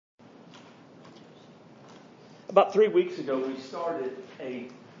About 3 weeks ago, we started a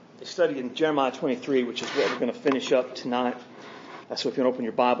study in Jeremiah 23, which is what we're going to finish up tonight. So if you open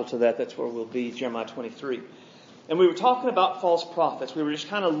your Bible to that, that's where we'll be, Jeremiah 23. And we were talking about false prophets. We were just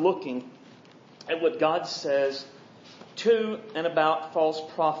kind of looking at what God says to and about false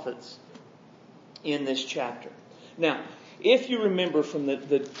prophets in this chapter. Now, if you remember from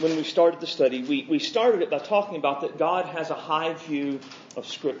when we started the study, we started it by talking about that God has a high view of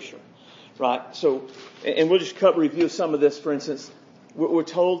Scripture. Right? So, and we'll just review some of this. For instance, we're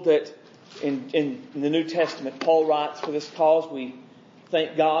told that in the New Testament, Paul writes, "For this cause we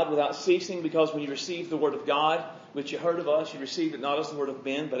thank God without ceasing, because when you received the word of God, which you heard of us, you received it not as the word of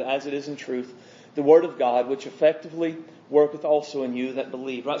men, but as it is in truth, the word of God, which effectively worketh also in you that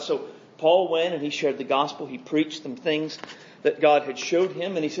believe." Right? So Paul went and he shared the gospel. He preached them things that God had showed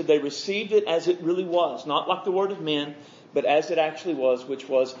him, and he said they received it as it really was, not like the word of men, but as it actually was, which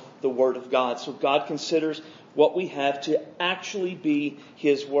was the Word of God. So God considers what we have to actually be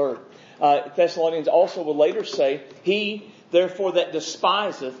His Word. Thessalonians also will later say, "He, therefore, that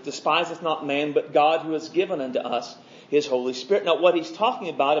despiseth not man, but God who has given unto us His Holy Spirit." Now, what he's talking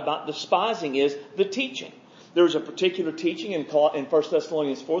about despising is the teaching. There is a particular teaching in 1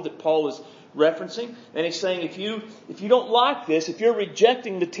 Thessalonians 4 that Paul is referencing, and he's saying if you don't like this, if you're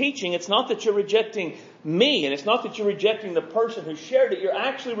rejecting the teaching, it's not that you're rejecting me, and it's not that you're rejecting the person who shared it. You're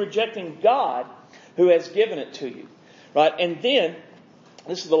actually rejecting God who has given it to you, right? And then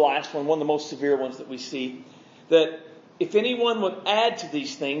this is the last one of the most severe ones that we see, that if anyone would add to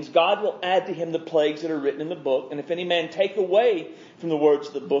these things, God will add to him the plagues that are written in the book. And if any man take away from the words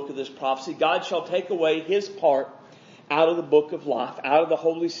of the book of this prophecy, God shall take away his part out of the book of life, out of the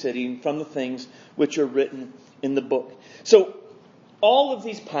holy city, and from the things which are written in the book. So all of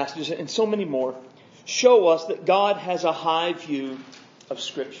these passages and so many more show us that God has a high view of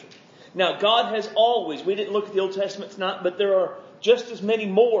Scripture. Now, God has always, we didn't look at the Old Testament tonight, but there are just as many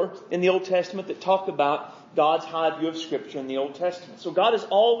more in the Old Testament that talk about God's high view of Scripture in the Old Testament. So God has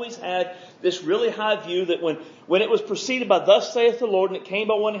always had this really high view that when it was preceded by "Thus saith the Lord," and it came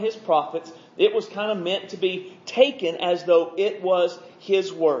by one of His prophets, it was kind of meant to be taken as though it was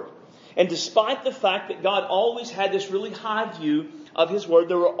His Word. And despite the fact that God always had this really high view of His Word,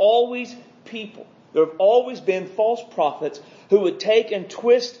 there were always people. There have always been false prophets who would take and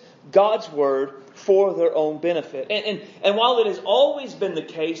twist God's Word for their own benefit. And while it has always been the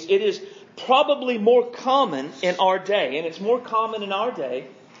case, it is probably more common in our day. And it's more common in our day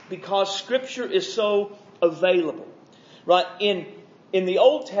because Scripture is so available. Right? In the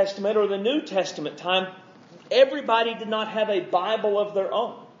Old Testament or the New Testament time, everybody did not have a Bible of their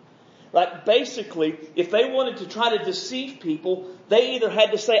own. Right? Basically, if they wanted to try to deceive people, they either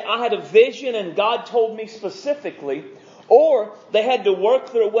had to say, "I had a vision and God told me specifically," or they had to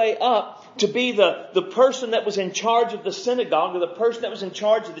work their way up to be the person that was in charge of the synagogue or the person that was in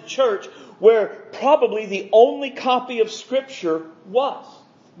charge of the church, where probably the only copy of Scripture was.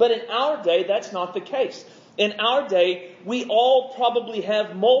 But in our day, that's not the case. In our day, we all probably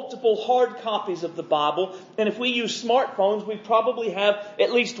have multiple hard copies of the Bible. And if we use smartphones, we probably have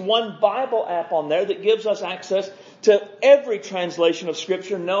at least one Bible app on there that gives us access to every translation of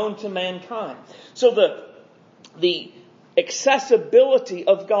Scripture known to mankind. So the accessibility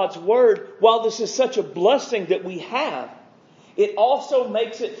of God's Word, while this is such a blessing that we have, it also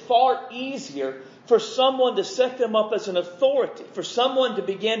makes it far easier for someone to set them up as an authority, for someone to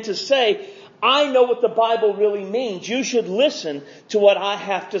begin to say, "I know what the Bible really means. You should listen to what I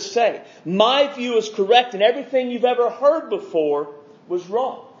have to say. My view is correct and everything you've ever heard before was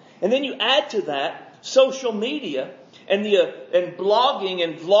wrong." And then you add to that social media and blogging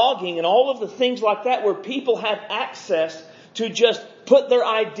and vlogging and all of the things like that, where people have access to just put their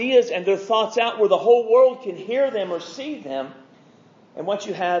ideas and their thoughts out where the whole world can hear them or see them. And what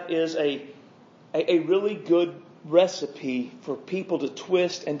you have is a really good recipe for people to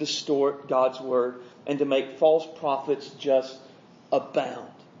twist and distort God's Word and to make false prophets just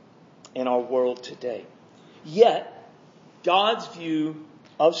abound in our world today. Yet, God's view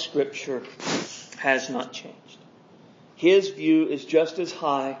of Scripture has not changed. His view is just as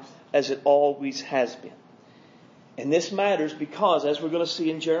high as it always has been. And this matters because, as we're going to see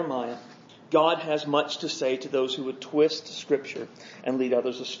in Jeremiah, God has much to say to those who would twist Scripture and lead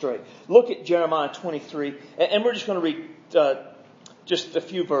others astray. Look at Jeremiah 23, and we're just going to read just a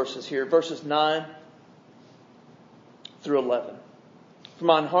few verses here. Verses 9 through 11. "For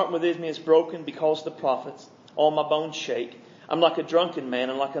mine heart within me is broken because of the prophets. All my bones shake. I'm like a drunken man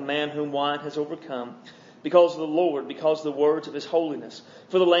and like a man whom wine has overcome. Because of the Lord, because of the words of His holiness.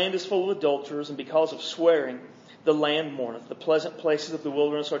 For the land is full of adulterers, and because of swearing, the land mourneth. The pleasant places of the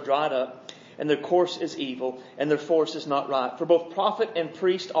wilderness are dried up, and their course is evil, and their force is not right. For both prophet and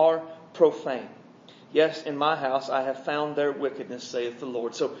priest are profane. Yes, in my house I have found their wickedness, saith the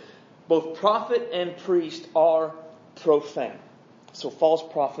Lord. So both prophet and priest are profane. So false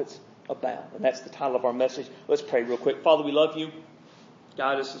prophets abound. And that's the title of our message. Let's pray real quick. Father, we love you.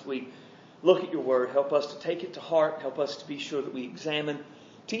 Guide us as we look at your word. Help us to take it to heart. Help us to be sure that we examine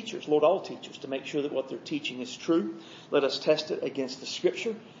teachers, Lord, all teachers, to make sure that what they're teaching is true. Let us test it against the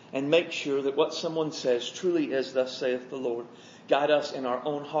Scripture and make sure that what someone says truly is, thus saith the Lord. Guide us in our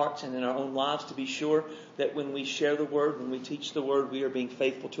own hearts and in our own lives to be sure that when we share the word, when we teach the word, we are being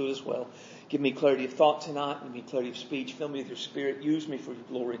faithful to it as well. Give me clarity of thought tonight. Give me clarity of speech. Fill me with your Spirit. Use me for your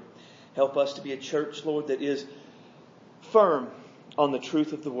glory. Help us to be a church, Lord, that is firm on the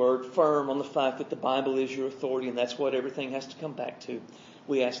truth of the word, firm on the fact that the Bible is your authority, and that's what everything has to come back to.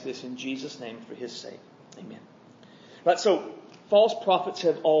 We ask this in Jesus' name for His sake. Amen. Right, so false prophets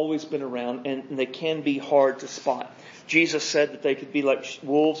have always been around, and they can be hard to spot. Jesus said that they could be like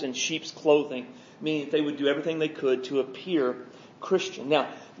wolves in sheep's clothing, meaning that they would do everything they could to appear Christian. Now,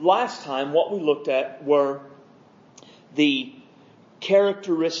 last time what we looked at were the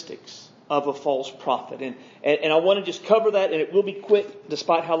characteristics of a false prophet. And I want to just cover that, and it will be quick,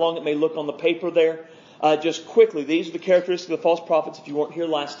 despite how long it may look on the paper there. Just quickly, these are the characteristics of the false prophets. If you weren't here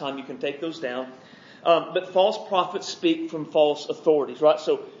last time, you can take those down. But false prophets speak from false authorities, right?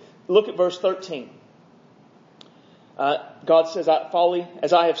 So look at verse 13. God says,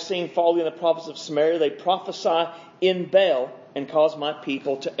 as I have seen folly in the prophets of Samaria, they prophesy in Baal and cause my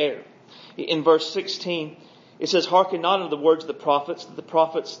people to err. In verse 16, it says, hearken not unto the words of the prophets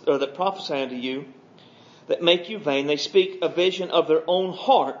that prophesy unto you, that make you vain. They speak a vision of their own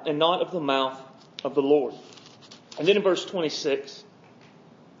heart and not of the mouth of the Lord. And then in verse 26,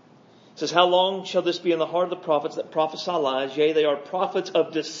 it says, how long shall this be in the heart of the prophets that prophesy lies? Yea, they are prophets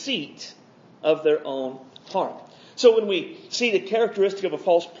of deceit of their own heart. So when we see the characteristic of a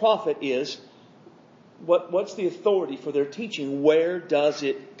false prophet is, what's the authority for their teaching? Where does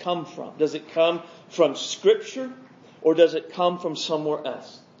it come from? Does it come from Scripture, or does it come from somewhere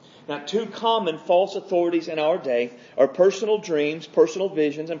else? Now, two common false authorities in our day are personal dreams, personal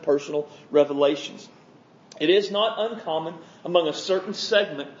visions, and personal revelations. It is not uncommon among a certain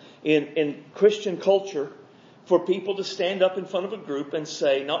segment in Christian culture for people to stand up in front of a group and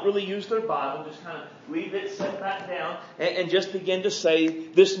say, not really use their Bible, just kind of leave it, set that down, and just begin to say,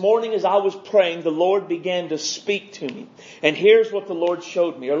 this morning as I was praying, the Lord began to speak to me. And here's what the Lord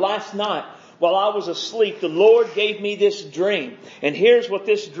showed me. Or last night, while I was asleep, the Lord gave me this dream. And here's what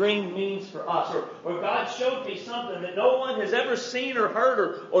this dream means for us. Or God showed me something that no one has ever seen or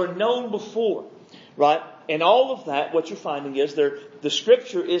heard or known before. Right? And all of that, what you're finding is the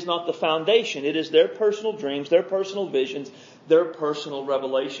Scripture is not the foundation. It is their personal dreams, their personal visions, their personal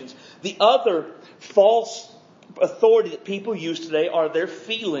revelations. The other false authority that people use today are their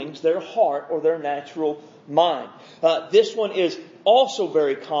feelings, their heart, or their natural mind. This one is also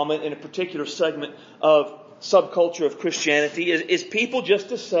very common in a particular segment of subculture of Christianity, is people just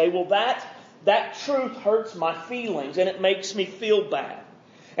to say, well, that truth hurts my feelings and it makes me feel bad.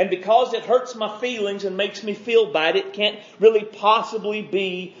 And because it hurts my feelings and makes me feel bad, it can't really possibly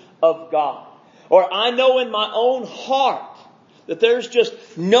be of God. Or I know in my own heart that there's just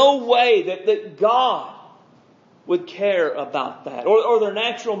no way that God would care about that. Or their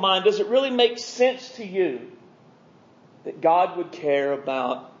natural mind, does it really make sense to you that God would care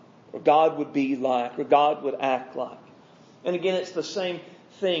about, or God would be like, or God would act like? And again, it's the same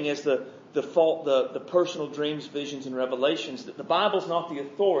thing as the personal dreams, visions, and revelations. That the Bible's not the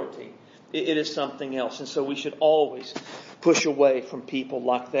authority. It is something else. And so we should always push away from people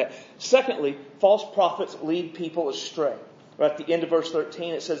like that. Secondly, false prophets lead people astray. Right at the end of verse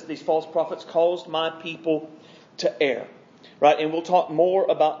 13, it says these false prophets caused my people to err. Right? And we'll talk more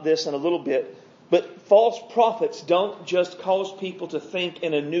about this in a little bit. But false prophets don't just cause people to think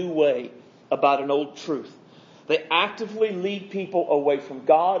in a new way about an old truth. They actively lead people away from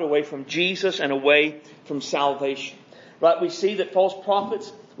God, away from Jesus, and away from salvation. Right? We see that false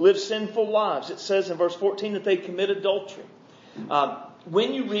prophets live sinful lives. It says in verse 14 that they commit adultery.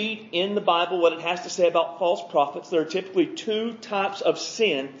 When you read in the Bible what it has to say about false prophets, there are typically two types of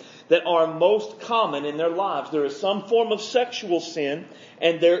sin that are most common in their lives. There is some form of sexual sin,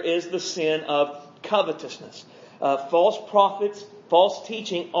 and there is the sin of covetousness. False prophets, false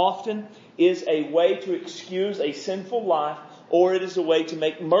teaching often is a way to excuse a sinful life, or it is a way to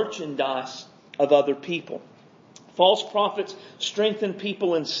make merchandise of other people. False prophets strengthen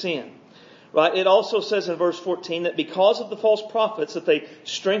people in sin. Right? It also says in verse 14 that because of the false prophets that they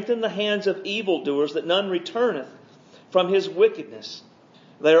strengthen the hands of evildoers, that none returneth from his wickedness.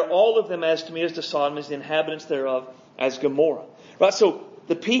 They are all of them as to me as to Sodom, as the inhabitants thereof as Gomorrah. Right? So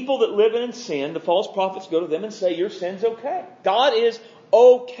the people that live in sin, the false prophets go to them and say, your sin's okay. God is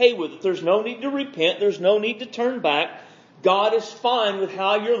okay with it. There's no need to repent. There's no need to turn back. God is fine with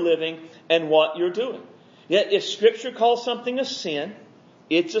how you're living and what you're doing. Yet if Scripture calls something a sin,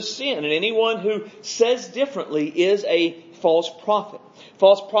 it's a sin. And anyone who says differently is a false prophet.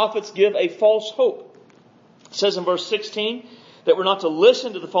 False prophets give a false hope. It says in verse 16 that we're not to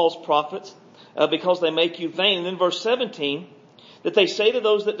listen to the false prophets because they make you vain. And then verse 17, that they say to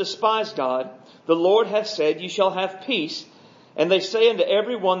those that despise God, the Lord hath said, ye shall have peace. And they say unto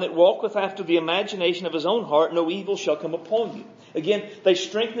every one that walketh after the imagination of his own heart, no evil shall come upon you. Again, they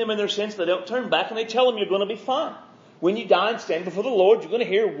strengthen them in their sins. They don't turn back, and they tell them you're going to be fine. When you die and stand before the Lord, you're going to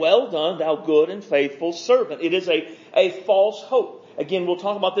hear, well done, thou good and faithful servant. It is a false hope. Again, we'll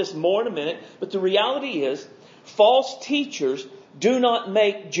talk about this more in a minute. But the reality is, false teachers do not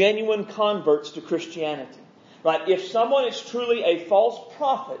make genuine converts to Christianity. Right? If someone is truly a false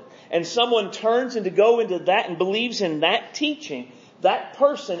prophet and someone turns to go into that and believes in that teaching, that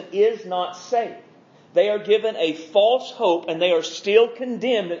person is not saved. They are given a false hope and they are still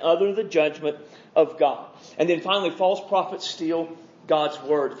condemned and under the judgment of God. And then finally, false prophets steal God's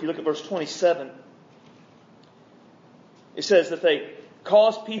word. If you look at verse 27, it says that they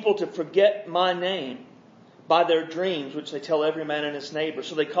cause people to forget my name by their dreams, which they tell every man and his neighbor.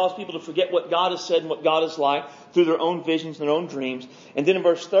 So they cause people to forget what God has said and what God is like through their own visions and their own dreams. And then in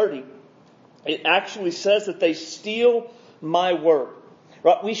verse 30, it actually says that they steal my word.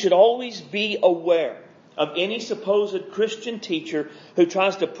 Right? We should always be aware of any supposed Christian teacher who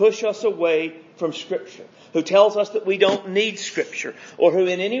tries to push us away from Scripture, who tells us that we don't need Scripture, or who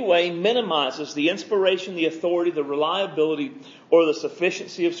in any way minimizes the inspiration, the authority, the reliability, or the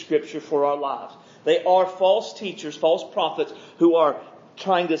sufficiency of Scripture for our lives. They are false teachers, false prophets, who are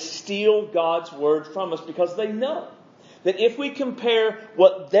trying to steal God's word from us because they know that if we compare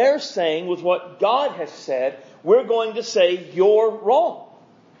what they're saying with what God has said, we're going to say, you're wrong.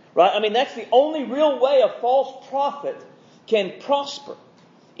 Right? I mean, that's the only real way a false prophet can prosper,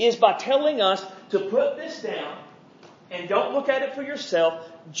 is by telling us to put this down and don't look at it for yourself.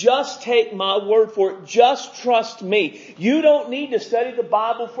 Just take my word for it. Just trust me. You don't need to study the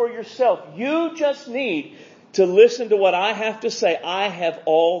Bible for yourself. You just need to listen to what I have to say. I have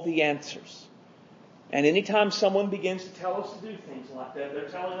all the answers. And anytime someone begins to tell us to do things like that, they're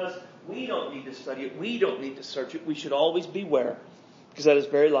telling us we don't need to study it. We don't need to search it. We should always beware, because that is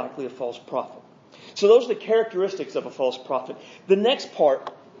very likely a false prophet. So those are the characteristics of a false prophet. The next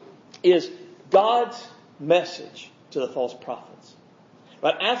part is God's message to the false prophets.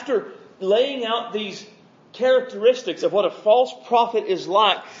 Right? After laying out these characteristics of what a false prophet is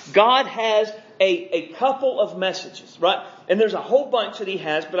like, God has a couple of messages, right? And there's a whole bunch that He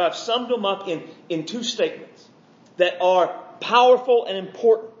has, but I've summed them up in two statements that are powerful and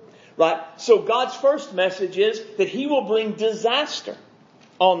important, right? So God's first message is that He will bring disaster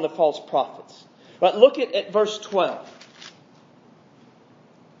on the false prophets. Right? Look at verse 12.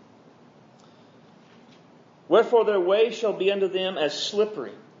 Wherefore their way shall be unto them as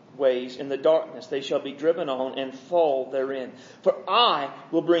slippery ways in the darkness. They shall be driven on and fall therein. For I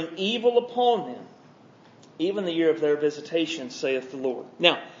will bring evil upon them, even the year of their visitation, saith the Lord.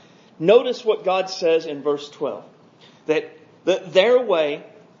 Now, notice what God says in verse 12. That their way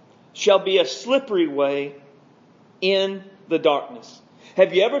shall be a slippery way in the darkness.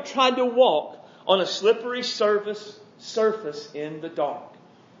 Have you ever tried to walk on a slippery surface in the dark?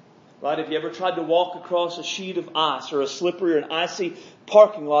 Right? Have you ever tried to walk across a sheet of ice or a slippery or an icy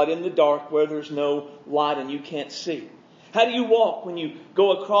parking lot in the dark where there's no light and you can't see? How do you walk when you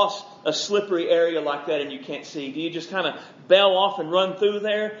go across a slippery area like that and you can't see? Do you just kind of bail off and run through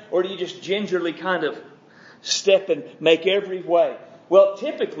there? Or do you just gingerly kind of step and make every way? Well,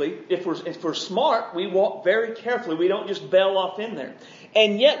 typically, if we're smart, we walk very carefully. We don't just bail off in there.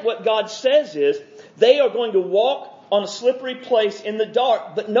 And yet what God says is they are going to walk on a slippery place in the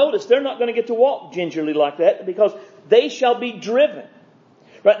dark. But notice, they're not going to get to walk gingerly like that because they shall be driven.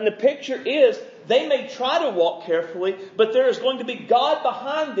 Right? And the picture is they may try to walk carefully, but there is going to be God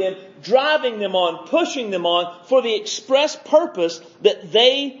behind them, driving them on, pushing them on for the express purpose that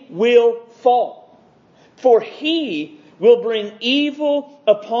they will fall. For He will bring evil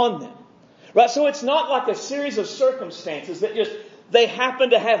upon them. Right? So it's not like a series of circumstances that just they happen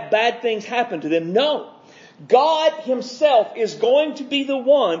to have bad things happen to them. No. God Himself is going to be the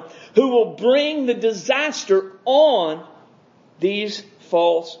one who will bring the disaster on these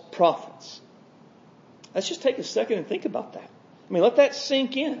false prophets. Let's just take a second and think about that. I mean, let that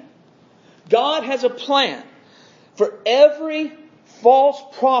sink in. God has a plan for every false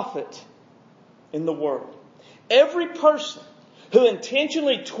prophet in the world. Every person who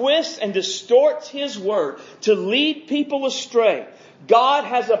intentionally twists and distorts His Word to lead people astray, God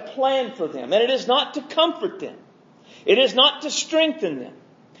has a plan for them. And it is not to comfort them. It is not to strengthen them.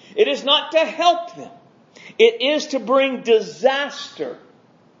 It is not to help them. It is to bring disaster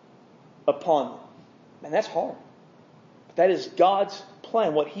upon them. And that's hard. That is God's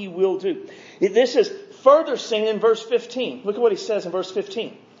plan, what He will do. This is further seen in verse 15. Look at what He says in verse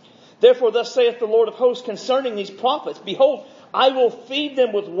 15. Therefore, thus saith the Lord of hosts concerning these prophets, Behold, I will feed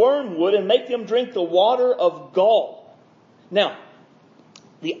them with wormwood and make them drink the water of gall. Now,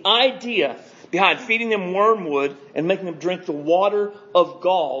 the idea behind feeding them wormwood and making them drink the water of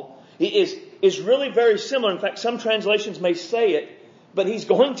gall is really very similar. In fact, some translations may say it, but He's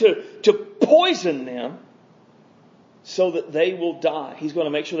going to poison them so that they will die. He's going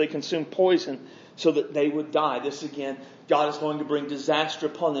to make sure they consume poison so that they would die. This again, God is going to bring disaster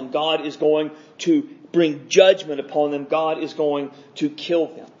upon them. God is going to bring judgment upon them. God is going to kill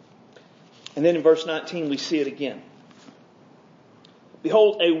them. And then in verse 19 we see it again.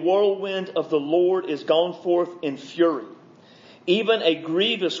 Behold, a whirlwind of the Lord is gone forth in fury, even a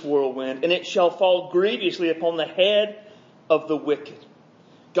grievous whirlwind, and it shall fall grievously upon the head of the wicked.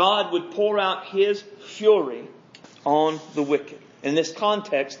 God would pour out His fury on the wicked. In this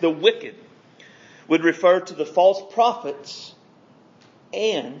context, the wicked would refer to the false prophets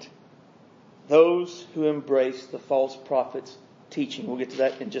and those who embrace the false prophet's teaching. We'll get to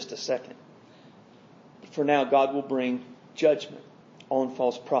that in just a second. But for now, God will bring judgment on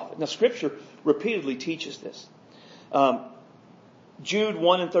false prophets. Now, Scripture repeatedly teaches this. Jude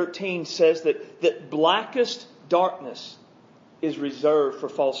 1:13 says that blackest darkness is reserved for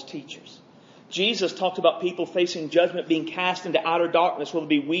false teachers. Jesus talked about people facing judgment, being cast into outer darkness where there'll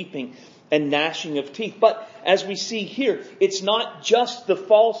be weeping and gnashing of teeth. But as we see here, it's not just the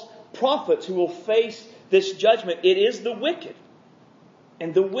false prophets who will face this judgment. It is the wicked.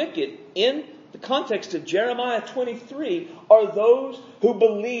 And the wicked, in the context of Jeremiah 23, are those who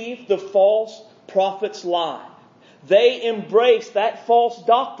believe the false prophets' lie. They embrace that false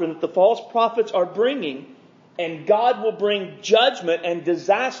doctrine that the false prophets are bringing, and God will bring judgment and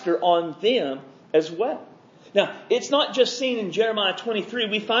disaster on them as well. Now, it's not just seen in Jeremiah 23.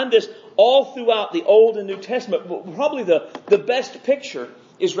 We find this all throughout the Old and New Testament. Probably the best picture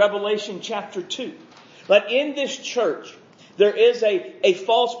is Revelation chapter 2. But in this church, there is a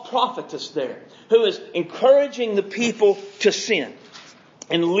false prophetess there who is encouraging the people to sin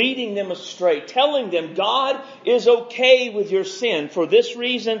and leading them astray, telling them God is okay with your sin for this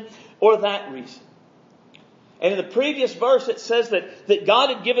reason or that reason. And in the previous verse it says that God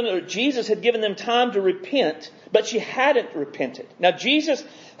had given, or Jesus had given them time to repent, but she hadn't repented. Now Jesus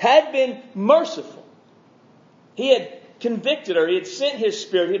had been merciful. He had convicted her. He had sent His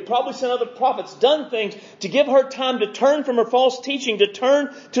Spirit. He had probably sent other prophets, done things to give her time to turn from her false teaching, to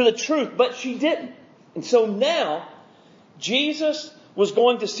turn to the truth, but she didn't. And so now Jesus was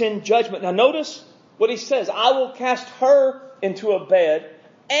going to send judgment. Now notice what He says. I will cast her into a bed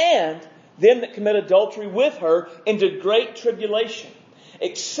and them that commit adultery with her into great tribulation,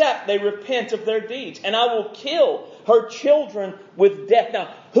 except they repent of their deeds. And I will kill her children with death.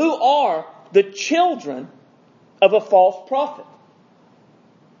 Now, who are the children of a false prophet?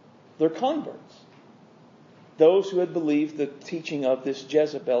 They're converts. Those who had believed the teaching of this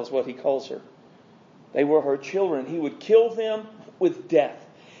Jezebel is what he calls her. They were her children. He would kill them with death.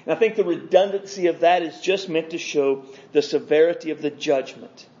 And I think the redundancy of that is just meant to show the severity of the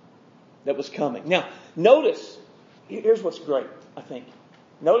judgment that was coming. Now, notice, here's what's great, I think.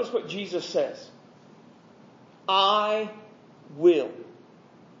 Notice what Jesus says. I will.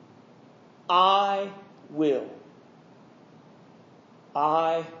 I will.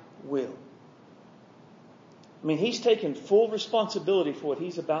 I will. I mean, He's taken full responsibility for what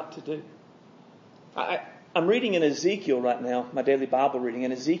He's about to do. I'm reading in Ezekiel right now, my daily Bible reading.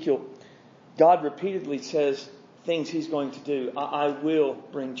 In Ezekiel, God repeatedly says things He's going to do. I will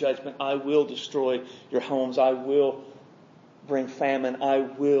bring judgment. I will destroy your homes. I will bring famine. I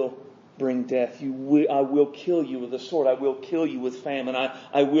will bring death. I will kill you with a sword. I will kill you with famine.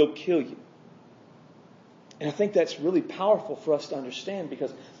 I will kill you. And I think that's really powerful for us to understand,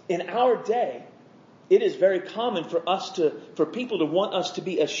 because in our day, it is very common for people to want us to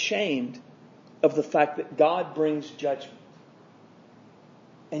be ashamed of the fact that God brings judgment.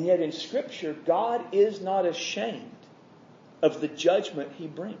 And yet in Scripture, God is not ashamed of the judgment He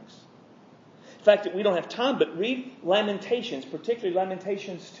brings. In fact, we don't have time, but read Lamentations, particularly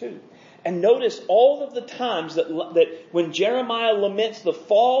Lamentations 2. And notice all of the times that when Jeremiah laments the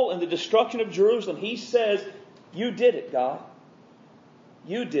fall and the destruction of Jerusalem, he says, you did it, God.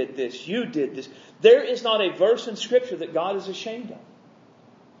 You did this. You did this. There is not a verse in Scripture that God is ashamed of.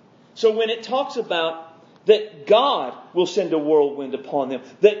 So when it talks about that God will send a whirlwind upon them,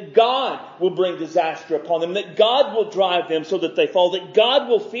 that God will bring disaster upon them, that God will drive them so that they fall, that God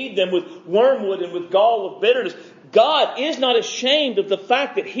will feed them with wormwood and with gall of bitterness, God is not ashamed of the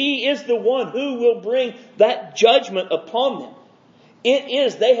fact that He is the one who will bring that judgment upon them. It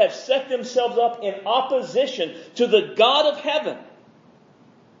is, they have set themselves up in opposition to the God of heaven.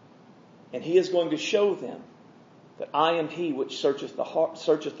 And He is going to show them that I am He which searcheth the heart,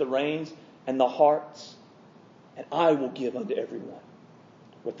 searcheth the reins and the hearts, and I will give unto everyone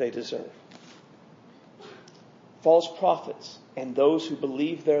what they deserve. False prophets and those who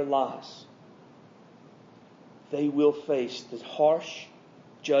believe their lies, they will face the harsh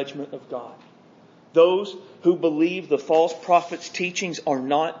judgment of God. Those who believe the false prophet's teachings are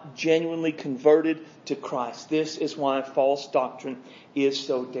not genuinely converted to Christ. This is why false doctrine is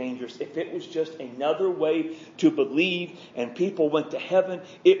so dangerous. If it was just another way to believe and people went to heaven,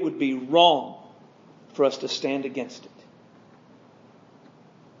 it would be wrong for us to stand against it.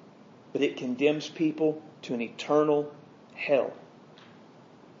 But it condemns people to an eternal hell.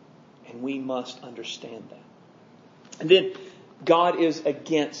 And we must understand that. And then God is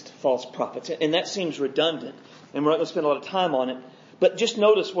against false prophets. And that seems redundant. And we're not going to spend a lot of time on it. But just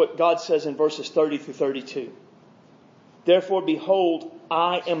notice what God says in verses 30 through 32. Therefore, behold,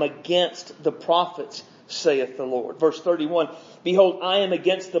 I am against the prophets, saith the Lord. Verse 31, behold, I am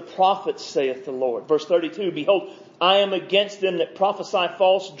against the prophets, saith the Lord. Verse 32, behold, I am against them that prophesy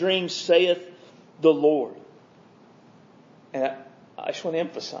false dreams, saith the Lord. And I just want to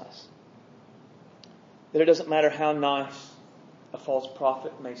emphasize that it doesn't matter how nice a false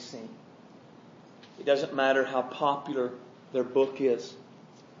prophet may seem. It doesn't matter how popular their book is,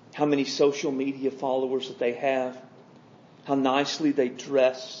 how many social media followers that they have, how nicely they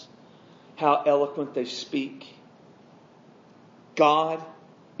dress, how eloquent they speak. God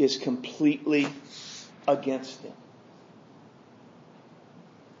is completely against them.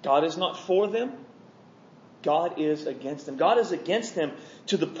 God is not for them. God is against them. God is against them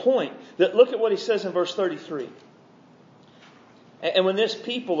to the point that, look at what He says in verse 33. And when this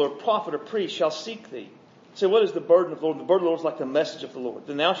people or prophet or priest shall seek thee, say, what is the burden of the Lord? The burden of the Lord is like the message of the Lord.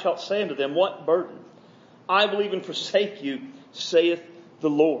 Then thou shalt say unto them, what burden? I will even forsake you, saith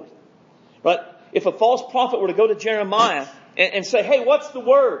the Lord. But if a false prophet were to go to Jeremiah and say, hey, what's the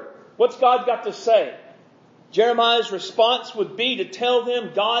word? What's God got to say? Jeremiah's response would be to tell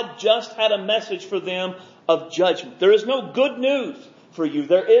them God just had a message for them of judgment. There is no good news for you.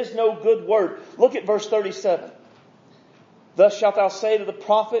 There is no good word. Look at verse 37. Thus shalt thou say to the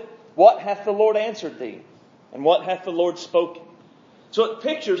prophet, what hath the Lord answered thee? And what hath the Lord spoken? So it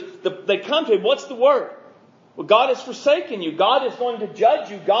pictures, they come to Him, what's the word? Well, God has forsaken you. God is going to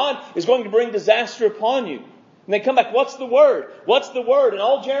judge you. God is going to bring disaster upon you. And they come back, what's the word? What's the word? And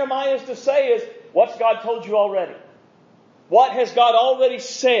all Jeremiah is to say is, what's God told you already? What has God already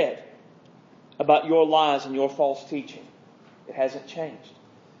said about your lies and your false teaching? It hasn't changed.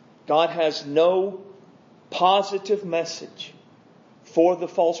 God has no positive message for the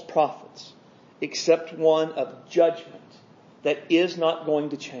false prophets except one of judgment that is not going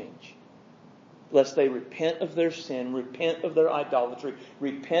to change. Lest they repent of their sin, repent of their idolatry,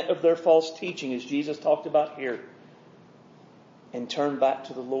 repent of their false teaching, as Jesus talked about here, and turn back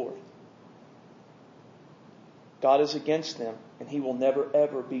to the Lord. God is against them, and He will never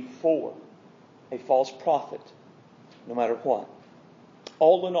ever be for a false prophet, no matter what.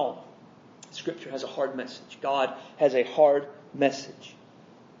 All in all, Scripture has a hard message. God has a hard message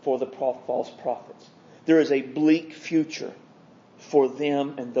for the false prophets. There is a bleak future for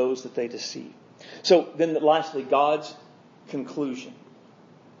them and those that they deceive. So then lastly, God's conclusion.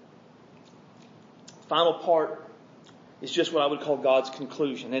 Final part is just what I would call God's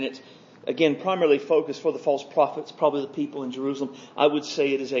conclusion. And it's, again, primarily focused for the false prophets, probably the people in Jerusalem. I would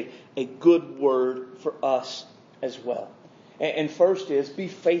say it is a good word for us as well. And first is, be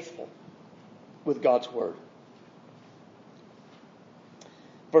faithful with God's word.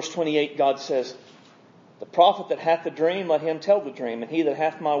 Verse 28, God says, the prophet that hath the dream, let him tell the dream. And he that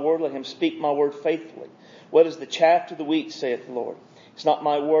hath my word, let him speak my word faithfully. What is the chaff to the wheat, saith the Lord? Is not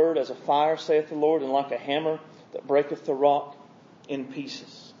my word as a fire, saith the Lord, and like a hammer that breaketh the rock in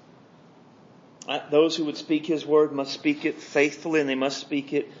pieces? Those who would speak His word must speak it faithfully, and they must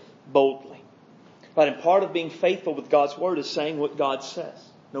speak it boldly. But in part of being faithful with God's word is saying what God says.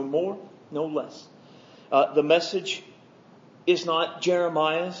 No more, no less. The message is not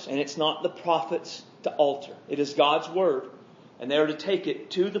Jeremiah's, and it's not the prophets to alter. It is God's word, and they are to take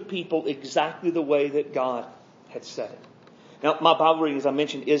it to the people exactly the way that God had said it. Now, my Bible reading, as I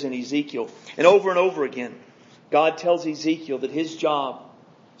mentioned, is in Ezekiel. And over again, God tells Ezekiel that his job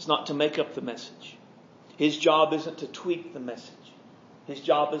is not to make up the message. His job isn't to tweak the message. His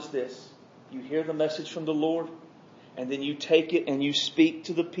job is this. You hear the message from the Lord, and then you take it and you speak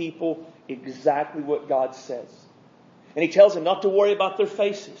to the people exactly what God says. And He tells them not to worry about their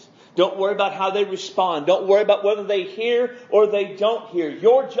faces. Don't worry about how they respond. Don't worry about whether they hear or they don't hear.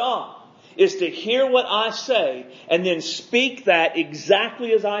 Your job is to hear what I say and then speak that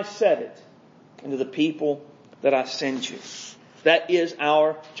exactly as I said it into the people that I send you. That is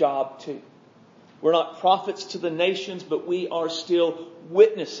our job too. We're not prophets to the nations, but we are still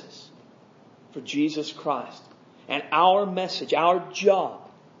witnesses for Jesus Christ. And our message, our job,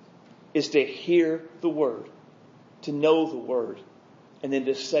 is to hear the Word, to know the Word, and then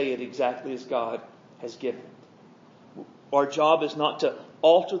to say it exactly as God has given it. Our job is not to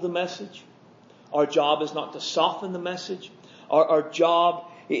alter the message. Our job is not to soften the message. Our job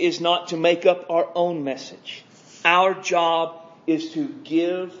is not to make up our own message. Our job is to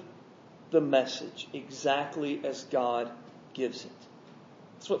give the message exactly as God gives it.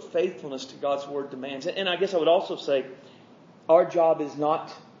 That's what faithfulness to God's Word demands. And I guess I would also say our job is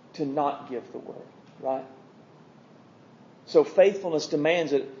not to not give the Word, right? So faithfulness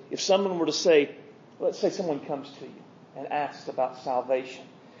demands that if someone were to say, let's say someone comes to you and asks about salvation,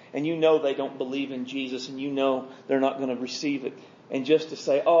 and you know they don't believe in Jesus, and you know they're not going to receive it, and just to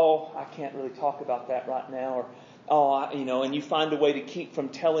say, oh, I can't really talk about that right now, or and you find a way to keep from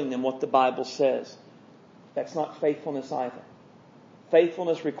telling them what the Bible says. That's not faithfulness either.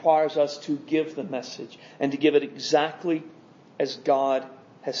 Faithfulness requires us to give the message and to give it exactly as God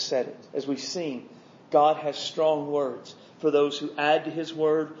has said it. As we've seen, God has strong words for those who add to His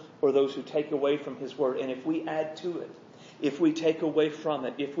Word or those who take away from His Word. And if we add to it, if we take away from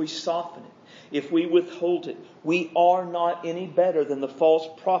it, if we soften it, if we withhold it, we are not any better than the false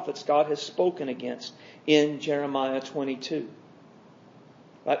prophets God has spoken against in Jeremiah 22.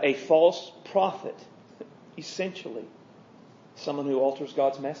 Right? A false prophet, essentially, someone who alters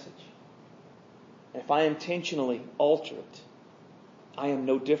God's message. And if I intentionally alter it, I am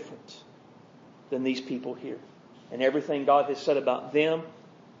no different than these people here. And everything God has said about them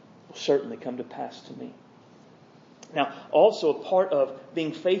will certainly come to pass to me. Now, also a part of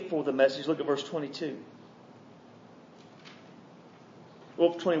being faithful with the message, look at verse 22.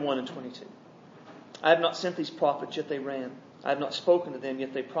 Well, 21 and 22. I have not sent these prophets, yet they ran. I have not spoken to them,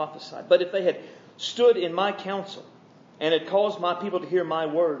 yet they prophesied. But if they had stood in my counsel and had caused my people to hear my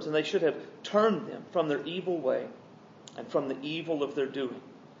words, and they should have turned them from their evil way and from the evil of their doing.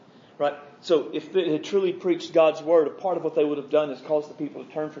 Right? So if they had truly preached God's Word, a part of what they would have done is cause the people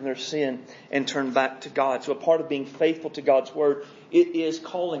to turn from their sin and turn back to God. So a part of being faithful to God's Word, it is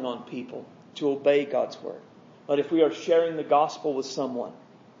calling on people to obey God's Word. But if we are sharing the gospel with someone,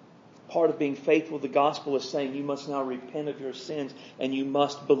 part of being faithful to the gospel is saying you must now repent of your sins and you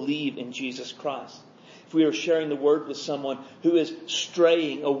must believe in Jesus Christ. If we are sharing the Word with someone who is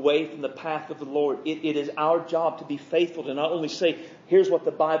straying away from the path of the Lord, it is our job to be faithful to not only say, here's what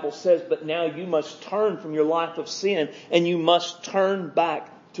the Bible says, but now you must turn from your life of sin and you must turn back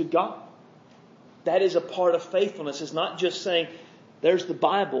to God. That is a part of faithfulness. It's not just saying, there's the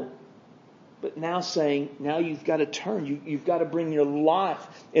Bible, but now saying, now you've got to turn. You've got to bring your life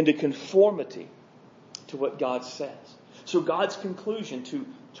into conformity to what God says. So God's conclusion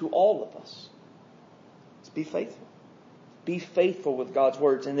to all of us, be faithful. Be faithful with God's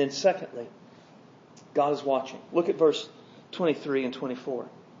words. And then secondly, God is watching. Look at verse 23 and 24.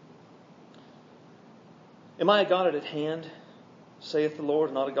 Am I a God at hand, saith the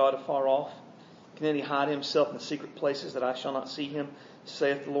Lord, and not a God afar off? Can any hide himself in the secret places that I shall not see him,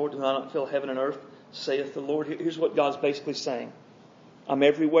 saith the Lord? Do I not fill heaven and earth, saith the Lord? Here's what God's basically saying. I'm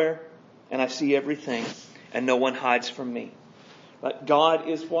everywhere, and I see everything, and no one hides from me. But God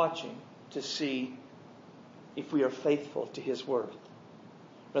is watching to see if we are faithful to His Word.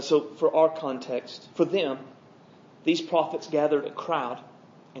 Now, so for our context, for them, these prophets gathered a crowd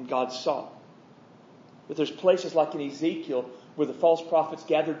and God saw. But there's places like in Ezekiel where the false prophets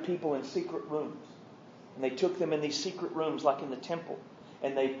gathered people in secret rooms. And they took them in these secret rooms like in the temple.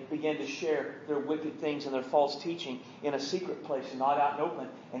 And they began to share their wicked things and their false teaching in a secret place and not out in open.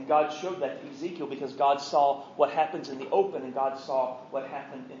 And God showed that to Ezekiel because God saw what happens in the open and God saw what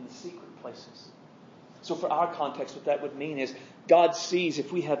happened in the secret places. So for our context, what that would mean is God sees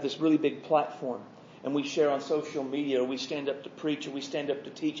if we have this really big platform and we share on social media or we stand up to preach or we stand up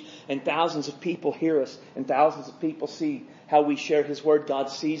to teach and thousands of people hear us and thousands of people see how we share His Word, God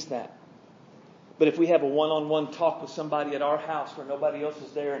sees that. But if we have a one-on-one talk with somebody at our house where nobody else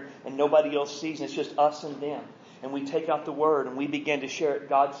is there and nobody else sees and it's just us and them, and we take out the Word and we begin to share it,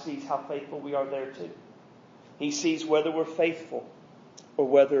 God sees how faithful we are there too. He sees whether we're faithful or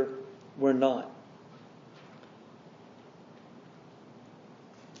whether we're not.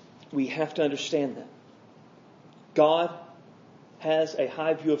 We have to understand that. God has a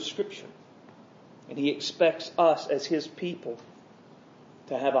high view of Scripture, and He expects us as His people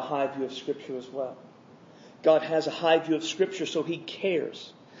to have a high view of Scripture as well. God has a high view of Scripture, so He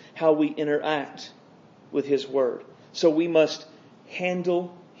cares how we interact with His Word. So we must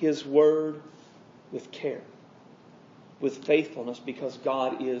handle His Word with care, with faithfulness, because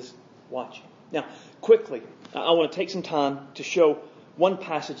God is watching. Now, quickly, I want to take some time to show one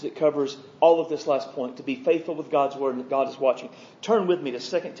passage that covers all of this last point, to be faithful with God's Word and that God is watching. Turn with me to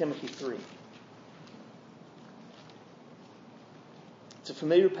 2 Timothy 3. It's a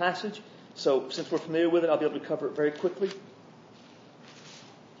familiar passage, so since we're familiar with it, I'll be able to cover it very quickly.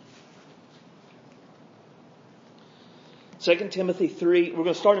 Second Timothy 3, we're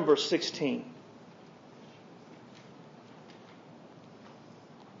going to start in verse 16.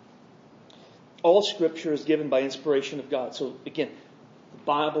 All Scripture is given by inspiration of God. So again, the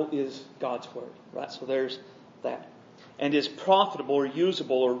Bible is God's Word, right? So there's that. And is profitable or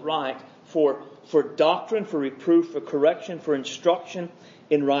usable or right for doctrine, for reproof, for correction, for instruction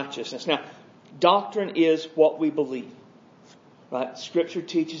in righteousness. Now, doctrine is what we believe, right? Scripture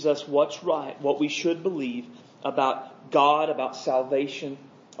teaches us what's right, what we should believe about God, about salvation,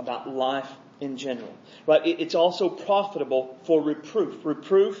 about life in general, right? It's also profitable for reproof.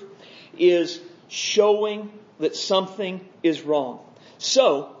 Reproof is showing that something is wrong.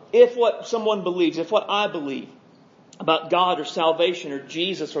 So, if what someone believes, if what I believe about God or salvation or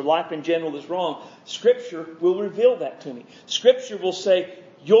Jesus or life in general is wrong, Scripture will reveal that to me. Scripture will say,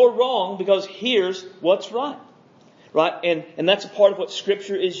 you're wrong because here's what's right. Right? And that's a part of what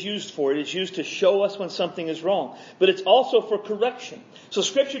Scripture is used for. It is used to show us when something is wrong. But it's also for correction. So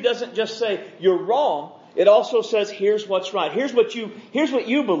Scripture doesn't just say, you're wrong. It also says, here's what's right. Here's what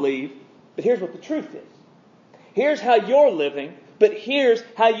you believe, but here's what the truth is. Here's how you're living, but here's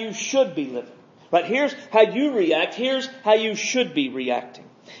how you should be living. Right? Here's how you react. Here's how you should be reacting.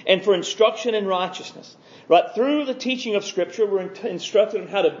 And for instruction in righteousness. Right? Through the teaching of Scripture, we're instructed on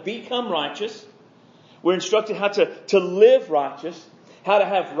how to become righteous. We're instructed how to live righteous, how to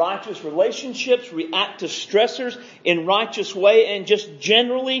have righteous relationships, react to stressors in righteous way, and just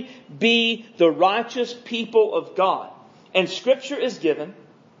generally be the righteous people of God. And Scripture is given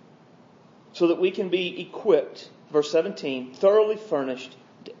so that we can be equipped, verse 17, thoroughly furnished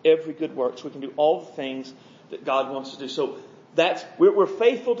to every good work. So we can do all the things that God wants to do. So we're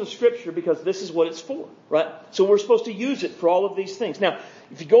faithful to Scripture because this is what it's for, right? So we're supposed to use it for all of these things. Now,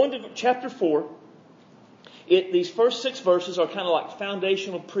 if you go into chapter 4, these first 6 verses are kind of like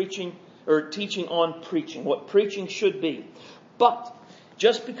foundational preaching or teaching on preaching, what preaching should be. But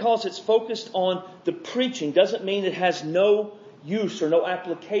just because it's focused on the preaching doesn't mean it has no use or no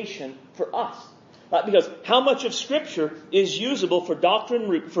application for us. Right? Because how much of Scripture is usable for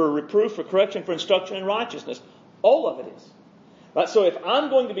doctrine, for reproof, for correction, for instruction in righteousness? All of it is. Right? So if I'm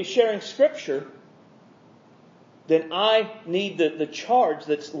going to be sharing Scripture, then I need the charge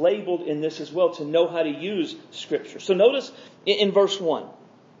that's labeled in this as well to know how to use Scripture. So notice in verse 1,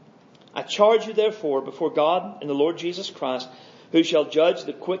 I charge you therefore before God and the Lord Jesus Christ, who shall judge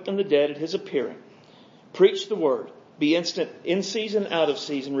the quick and the dead at His appearing. Preach the word. Be instant in season, out of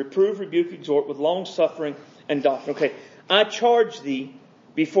season. Reprove, rebuke, exhort with long suffering and doctrine. Okay, I charge thee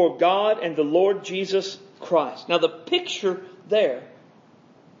before God and the Lord Jesus Christ. Now the picture there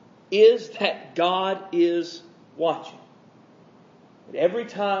is that God is watching. But every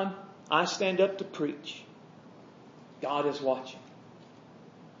time I stand up to preach, God is watching.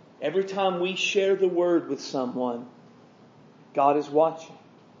 Every time we share the word with someone, God is watching.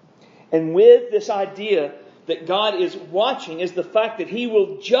 And with this idea that God is watching is the fact that He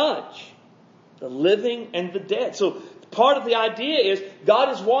will judge the living and the dead. So part of the idea is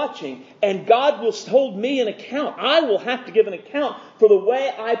God is watching and God will hold me an account. I will have to give an account for the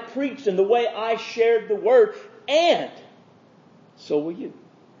way I preached and the way I shared the word. And so will you.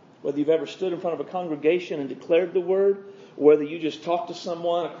 Whether you've ever stood in front of a congregation and declared the word, or whether you just talked to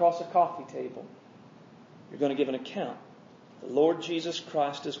someone across a coffee table, you're going to give an account. The Lord Jesus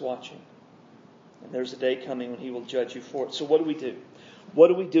Christ is watching. And there's a day coming when He will judge you for it. So what do we do? What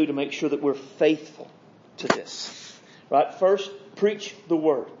do we do to make sure that we're faithful to this? Right? First, preach the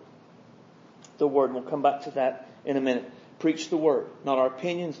word. The word. We'll come back to that in a minute. Preach the word. Not our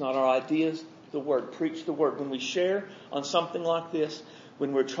opinions, not our ideas. The word. Preach the word. When we share on something like this,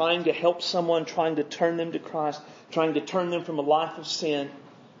 when we're trying to help someone, trying to turn them to Christ, trying to turn them from a life of sin,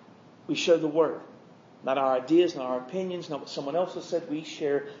 we share the word. Not our ideas, not our opinions, not what someone else has said. We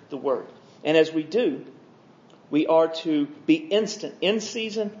share the Word. And as we do, we are to be instant in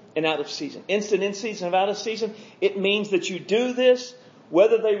season and out of season. Instant in season and out of season. It means that you do this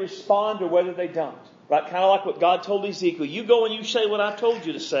whether they respond or whether they don't. Right? Kind of like what God told Ezekiel. You go and you say what I told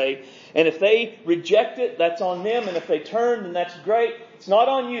you to say. And if they reject it, that's on them. And if they turn, then that's great. It's not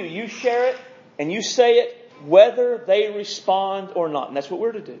on you. You share it and you say it whether they respond or not. And that's what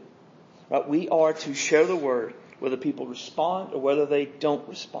we're to do. Right? We are to share the Word whether people respond or whether they don't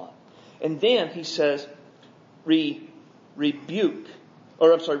respond. And then he says, reprove.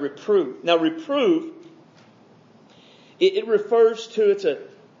 Now reprove, it refers to,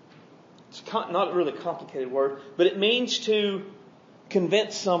 it's not a really complicated word, but it means to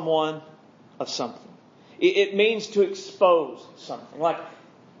convince someone of something. It means to expose something. Like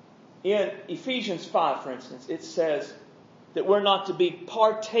in Ephesians 5, for instance, it says that we're not to be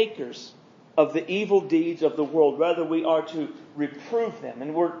partakers of the evil deeds of the world. Rather, we are to reprove them.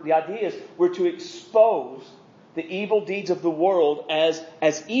 And the idea is we're to expose the evil deeds of the world as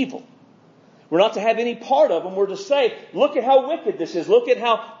evil. We're not to have any part of them. We're to say, look at how wicked this is. Look at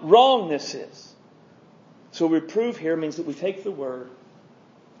how wrong this is. So reprove here means that we take the Word,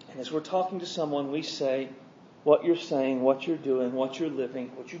 and as we're talking to someone, we say, what you're saying, what you're doing, what you're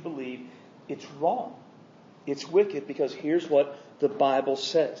living, what you believe, it's wrong. It's wicked because here's what the Bible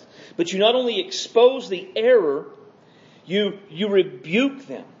says. But you not only expose the error, you rebuke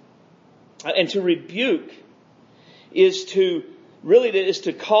them. And to rebuke is to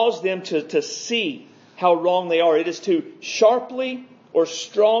cause them to see how wrong they are. It is to sharply or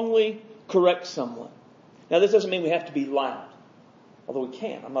strongly correct someone. Now this doesn't mean we have to be loud, although we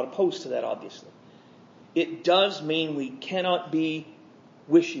can. I'm not opposed to that, obviously. It does mean we cannot be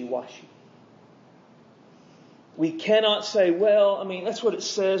wishy-washy. We cannot say, well, that's what it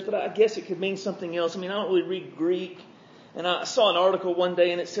says, but I guess it could mean something else. I don't really read Greek. And I saw an article one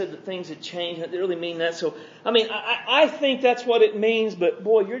day and it said that things had changed and it didn't really mean that. So, I think that's what it means, but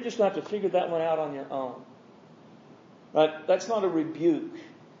boy, you're just going to have to figure that one out on your own. Right? That's not a rebuke.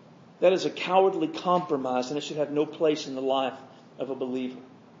 That is a cowardly compromise, and it should have no place in the life of a believer.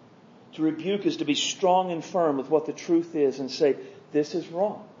 To rebuke is to be strong and firm with what the truth is and say, this is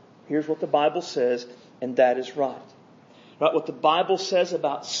wrong. Here's what the Bible says, and that is right. Right? What the Bible says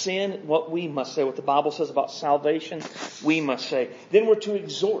about sin, what we must say. What the Bible says about salvation, we must say. Then we're to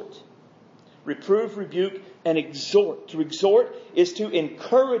exhort. Reprove, rebuke, and exhort. To exhort is to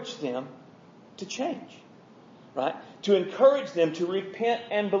encourage them to change. Right? To encourage them to repent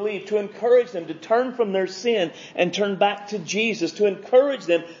and believe. To encourage them to turn from their sin and turn back to Jesus. To encourage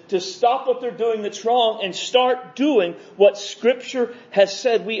them to stop what they're doing that's wrong and start doing what Scripture has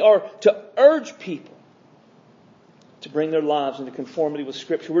said. We are to urge people to bring their lives into conformity with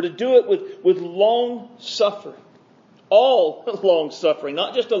Scripture. We're to do it with long suffering. All long suffering.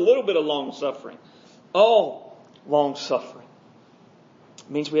 Not just a little bit of long suffering. All long suffering. It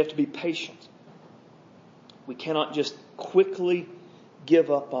means we have to be patient. We cannot just quickly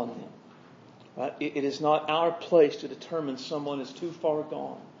give up on them. Right? It is not our place to determine someone is too far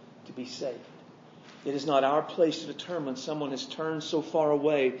gone to be saved. It is not our place to determine someone has turned so far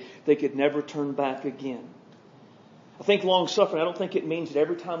away they could never turn back again. I think long suffering, I don't think it means that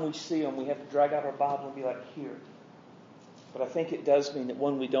every time we see them we have to drag out our Bible and be like, here. But I think it does mean that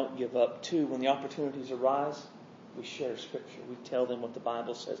one, we don't give up. Two, when the opportunities arise, we share Scripture. We tell them what the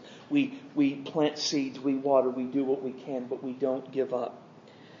Bible says. We plant seeds, we water, we do what we can, but we don't give up.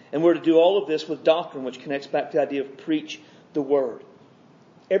 And we're to do all of this with doctrine, which connects back to the idea of preach the Word.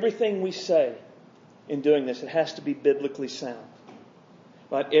 Everything we say in doing this, it has to be biblically sound.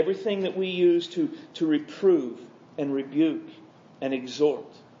 Right? Everything that we use to reprove and rebuke and exhort,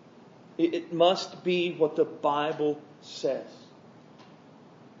 it must be what the Bible says.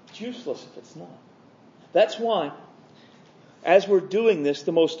 It's useless if it's not. That's why, as we're doing this,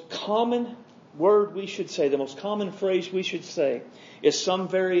 the most common word we should say, the most common phrase we should say, is some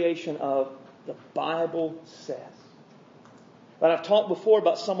variation of the Bible says. But I've talked before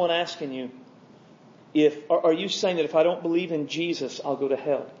about someone asking you, are you saying that if I don't believe in Jesus, I'll go to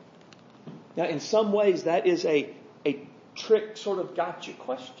hell? Now, in some ways, that is a trick sort of gotcha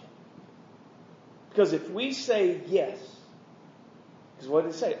question. Because if we say yes, because what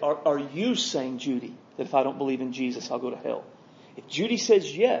did it say? Are you saying, Judy, that if I don't believe in Jesus, I'll go to hell? If Judy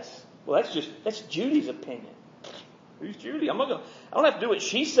says yes, well, that's Judy's opinion. Who's Judy? I don't have to do what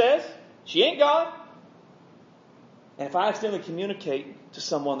she says. She ain't God. And if I accidentally communicate to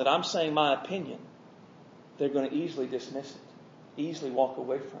someone that I'm saying my opinion, they're going to easily dismiss it, easily walk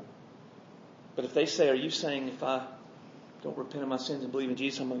away from it. But if they say, are you saying if I don't repent of my sins and believe in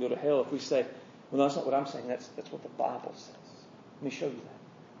Jesus, I'm going to go to hell? If we say, Well, no, that's not what I'm saying. That's what the Bible says. Let me show you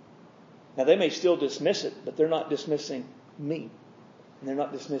that. Now, they may still dismiss it, but they're not dismissing me. And they're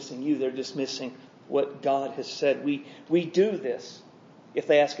not dismissing you. They're dismissing what God has said. We do this. If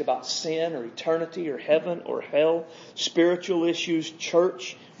they ask about sin or eternity or heaven or hell, spiritual issues,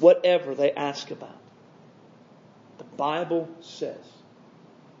 church, whatever they ask about. The Bible says,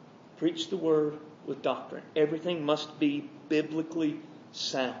 preach the word with doctrine. Everything must be biblically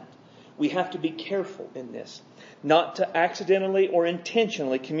sound. We have to be careful in this, not to accidentally or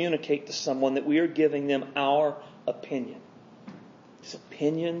intentionally communicate to someone that we are giving them our opinion. These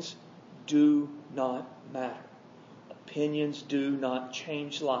opinions do not matter. Opinions do not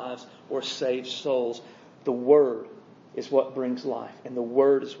change lives or save souls. The Word is what brings life, and the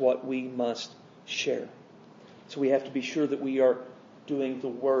Word is what we must share. So we have to be sure that we are doing the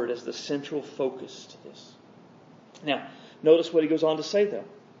Word as the central focus to this. Now, notice what he goes on to say, though.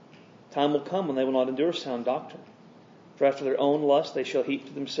 Time will come when they will not endure sound doctrine. For after their own lust they shall heap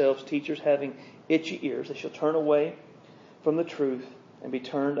to themselves teachers having itchy ears. They shall turn away from the truth and be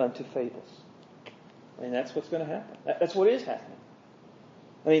turned unto fables. I mean, that's what's going to happen. That's what is happening.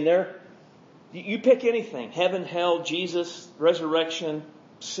 I mean, you pick anything. Heaven, hell, Jesus, resurrection,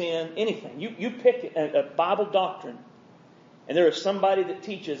 sin, anything. You pick a Bible doctrine, and there is somebody that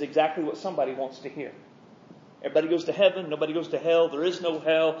teaches exactly what somebody wants to hear. Everybody goes to heaven. Nobody goes to hell. There is no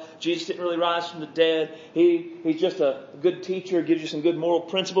hell. Jesus didn't really rise from the dead. He's just a good teacher, gives you some good moral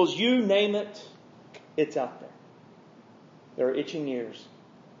principles. You name it, it's out there. There are itching ears.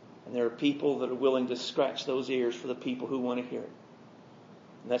 And there are people that are willing to scratch those ears for the people who want to hear it.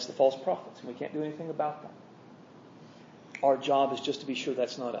 And that's the false prophets. And we can't do anything about that. Our job is just to be sure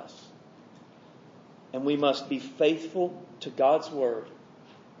that's not us. And we must be faithful to God's Word.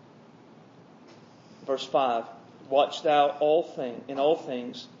 Verse 5, watch thou in all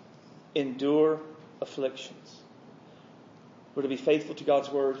things, endure afflictions. We're to be faithful to God's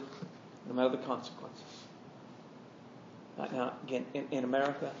Word no matter the consequences. Right now, again, in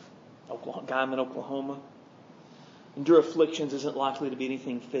America, Guyman, Oklahoma, endure afflictions isn't likely to be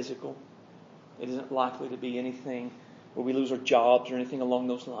anything physical. It isn't likely to be anything where we lose our jobs or anything along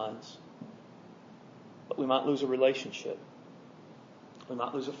those lines. But we might lose a relationship. We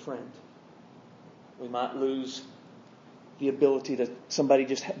might lose a friend. We might lose the ability to, somebody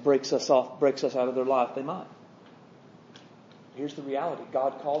just breaks us out of their life. They might. Here's the reality.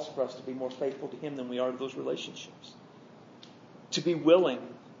 God calls for us to be more faithful to Him than we are to those relationships. To be willing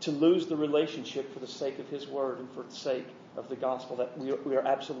to lose the relationship for the sake of His Word and for the sake of the gospel. That we are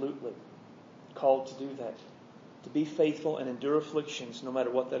absolutely called to do that. To be faithful and endure afflictions no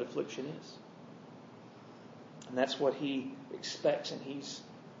matter what that affliction is. And that's what He expects, and He's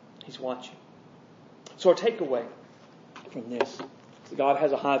watching. So our takeaway from this is that God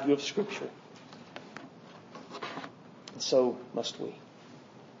has a high view of Scripture. And so must we.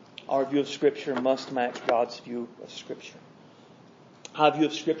 Our view of Scripture must match God's view of Scripture. High view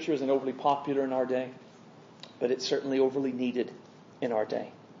of Scripture isn't overly popular in our day, but it's certainly overly needed in our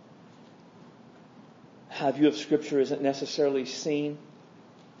day. High view of Scripture isn't necessarily seen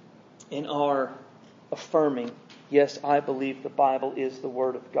in our affirming, yes, I believe the Bible is the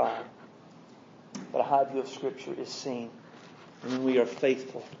Word of God. But a high view of Scripture is seen when we are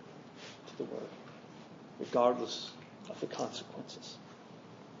faithful to the Word, regardless of the consequences.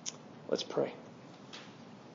 Let's pray.